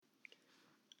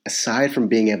aside from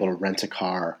being able to rent a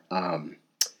car,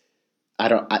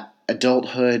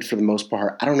 adulthood for the most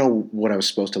part, I don't know what I was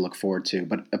supposed to look forward to,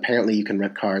 but apparently you can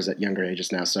rent cars at younger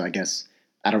ages now. So I guess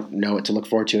I don't know what to look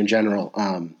forward to in general.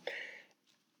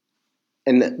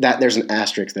 And that there's an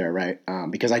asterisk there, right?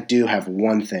 Because I do have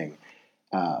one thing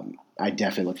I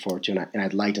definitely look forward to, and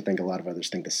I'd like to think a lot of others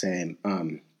think the same.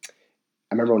 I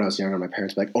remember when I was younger, my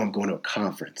parents would be like, "Oh, I'm going to a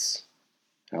conference.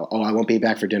 Oh, I won't be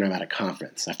back for dinner. I'm at a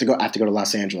conference. I have to go to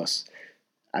Los Angeles.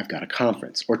 I've got a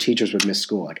conference." Or teachers would miss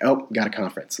school, like, "Oh, got a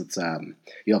conference. Let's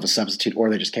you'll have a substitute," or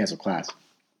they just cancel class.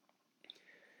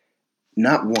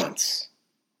 Not once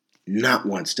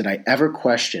did I ever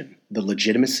question the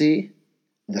legitimacy,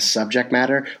 the subject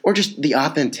matter, or just the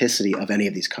authenticity of any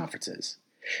of these conferences.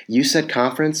 You said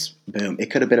conference, boom.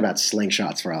 It could have been about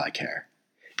slingshots for all I care.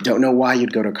 Don't know why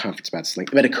you'd go to a conference about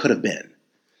slingshots, but it could have been.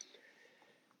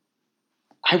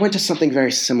 I went to something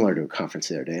very similar to a conference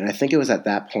the other day, and I think it was at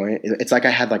that point. It's like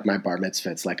I had like my bar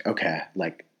mitzvah. It's like, okay,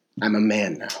 like I'm a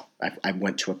man now. I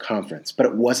went to a conference, but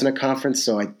it wasn't a conference,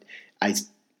 so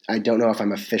I don't know if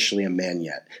I'm officially a man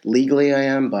yet. Legally, I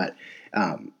am, but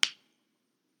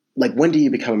like when do you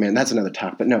become a man? That's another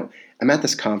talk. But no, I'm at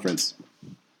this conference,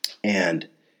 and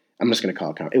I'm just going to call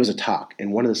it a conference. It was a talk,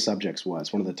 and one of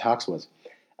the talks was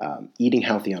eating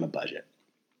healthy on a budget,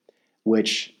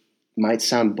 which might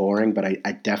sound boring, but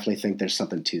I definitely think there's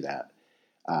something to that.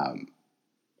 I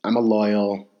am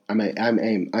loyal to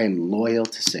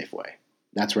Safeway.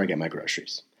 That's where I get my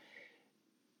groceries.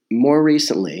 More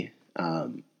recently,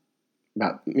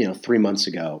 about 3 months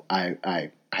ago,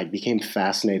 I became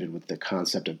fascinated with the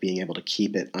concept of being able to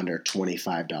keep it under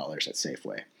 $25 at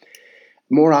Safeway.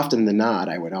 More often than not,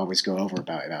 I would always go over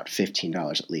about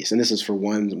 $15 at least, and this is for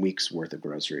 1 week's worth of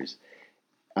groceries.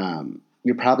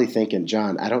 You're probably thinking,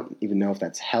 John, I don't even know if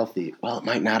that's healthy. Well, it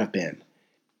might not have been.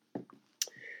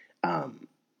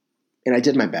 And I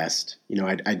did my best.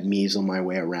 I'd measle my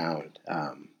way around.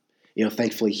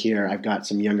 Thankfully here I've got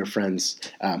some younger friends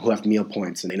who have meal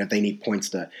points, and if they need points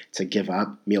to give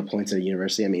up, meal points at a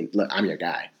university, I mean, look, I'm your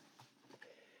guy.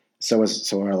 So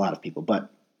are a lot of people. But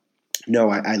no,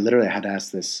 I literally had to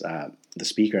ask this the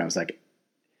speaker. I was like,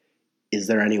 "Is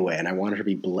there any way?" And I wanted her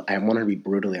to be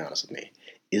brutally honest with me.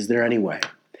 Is there any way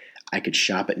I could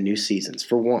shop at New Seasons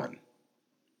for one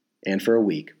and for a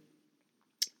week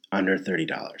under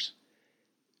 $30?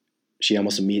 She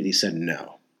almost immediately said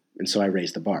no. And so I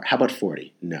raised the bar. How about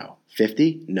 40? No.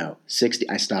 50? No. 60?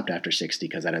 I stopped after 60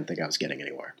 because I didn't think I was getting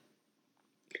anywhere.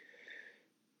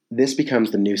 This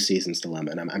becomes the New Seasons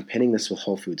dilemma, and I'm pinning this with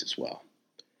Whole Foods as well.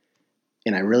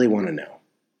 And I really want to know,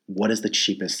 what is the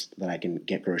cheapest that I can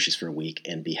get groceries for a week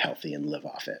and be healthy and live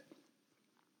off it?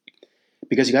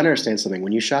 Because you got to understand something.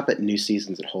 When you shop at New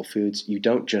Seasons at Whole Foods, you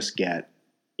don't just get,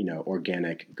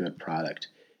 organic, good product.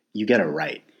 You get a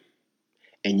right.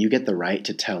 And you get the right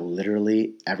to tell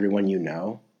literally everyone you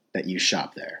know that you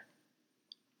shop there.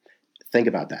 Think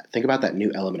about that. Think about that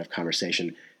new element of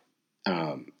conversation.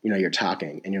 You're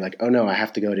talking and you're like, "Oh no, I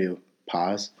have to go to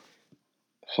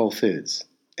Whole Foods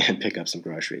and pick up some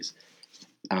groceries."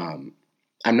 I'm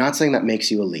not saying that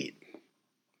makes you elite.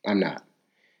 I'm not.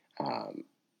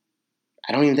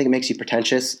 I don't even think it makes you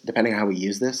pretentious, depending on how we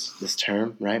use this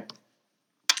term, right?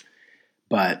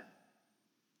 But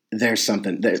there's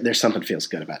something feels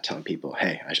good about telling people,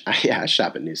 "Hey, I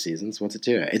shop at New Seasons. What's it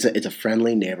to? It's a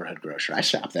friendly neighborhood grocer. I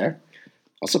shop there.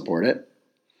 I'll support it."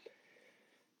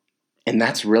 And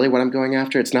that's really what I'm going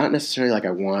after. It's not necessarily like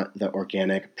I want the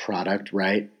organic product,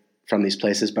 right, from these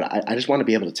places, but I just want to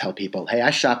be able to tell people, "Hey, I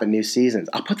shop at New Seasons."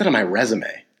 I'll put that on my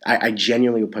resume. I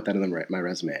genuinely would put that on my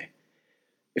resume.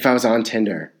 If I was on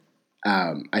Tinder,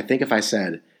 I think if I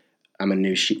said I'm a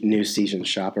New Seasons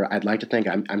shopper, I'd like to think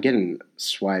I'm getting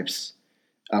swipes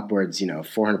upwards,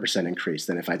 400% increase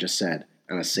than if I just said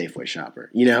I'm a Safeway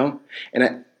shopper,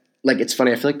 And it's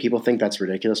funny. I feel like people think that's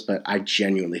ridiculous, but I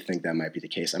genuinely think that might be the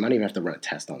case. I might even have to run a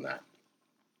test on that.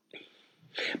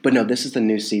 But no, this is the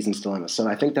New Seasons dilemma. So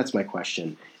I think that's my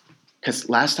question. Because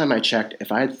last time I checked,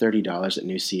 if I had $30 at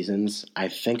New Seasons, I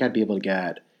think I'd be able to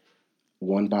get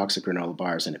 1 box of granola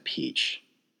bars and a peach.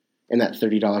 And that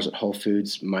 $30 at Whole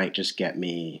Foods might just get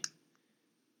me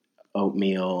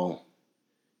oatmeal,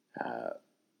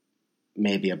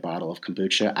 maybe a bottle of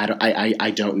kombucha.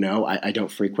 I don't know. I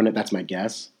don't frequent it. That's my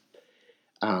guess.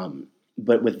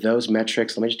 But with those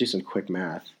metrics, let me just do some quick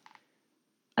math.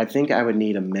 I think I would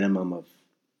need a minimum of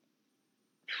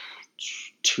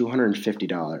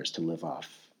 $250 to live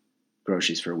off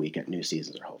groceries for a week at New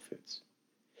Seasons or Whole Foods.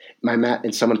 My math,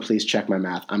 and someone please check my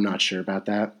math. I'm not sure about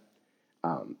that.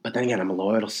 But then again, I'm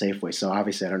loyal to Safeway, so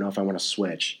obviously I don't know if I want to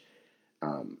switch.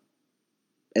 And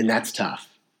that's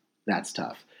tough. That's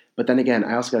tough. But then again,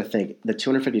 I also got to think the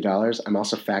 $250. I'm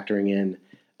also factoring in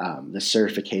the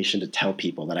certification to tell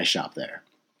people that I shop there.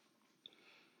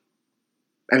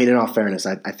 I mean, in all fairness,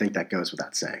 I think that goes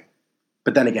without saying.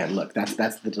 But then again, look, that's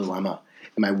the dilemma.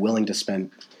 Am I willing to spend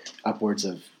upwards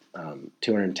of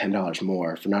 $210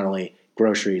 more for not only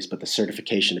groceries but the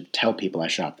certification to tell people I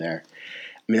shop there?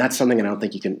 I mean, that's something I don't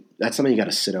think you can. That's something you got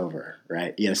to sit over,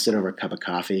 right? You got to sit over a cup of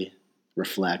coffee,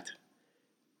 reflect,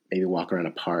 maybe walk around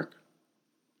a park,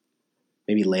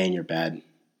 maybe lay in your bed,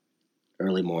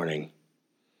 early morning,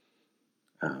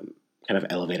 kind of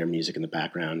elevator music in the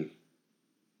background.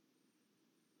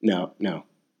 No,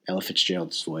 Ella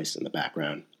Fitzgerald's voice in the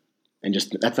background, and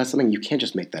just that's something you can't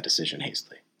just make that decision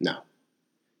hastily. No,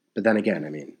 but then again, I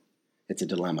mean, it's a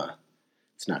dilemma.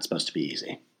 It's not supposed to be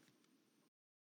easy.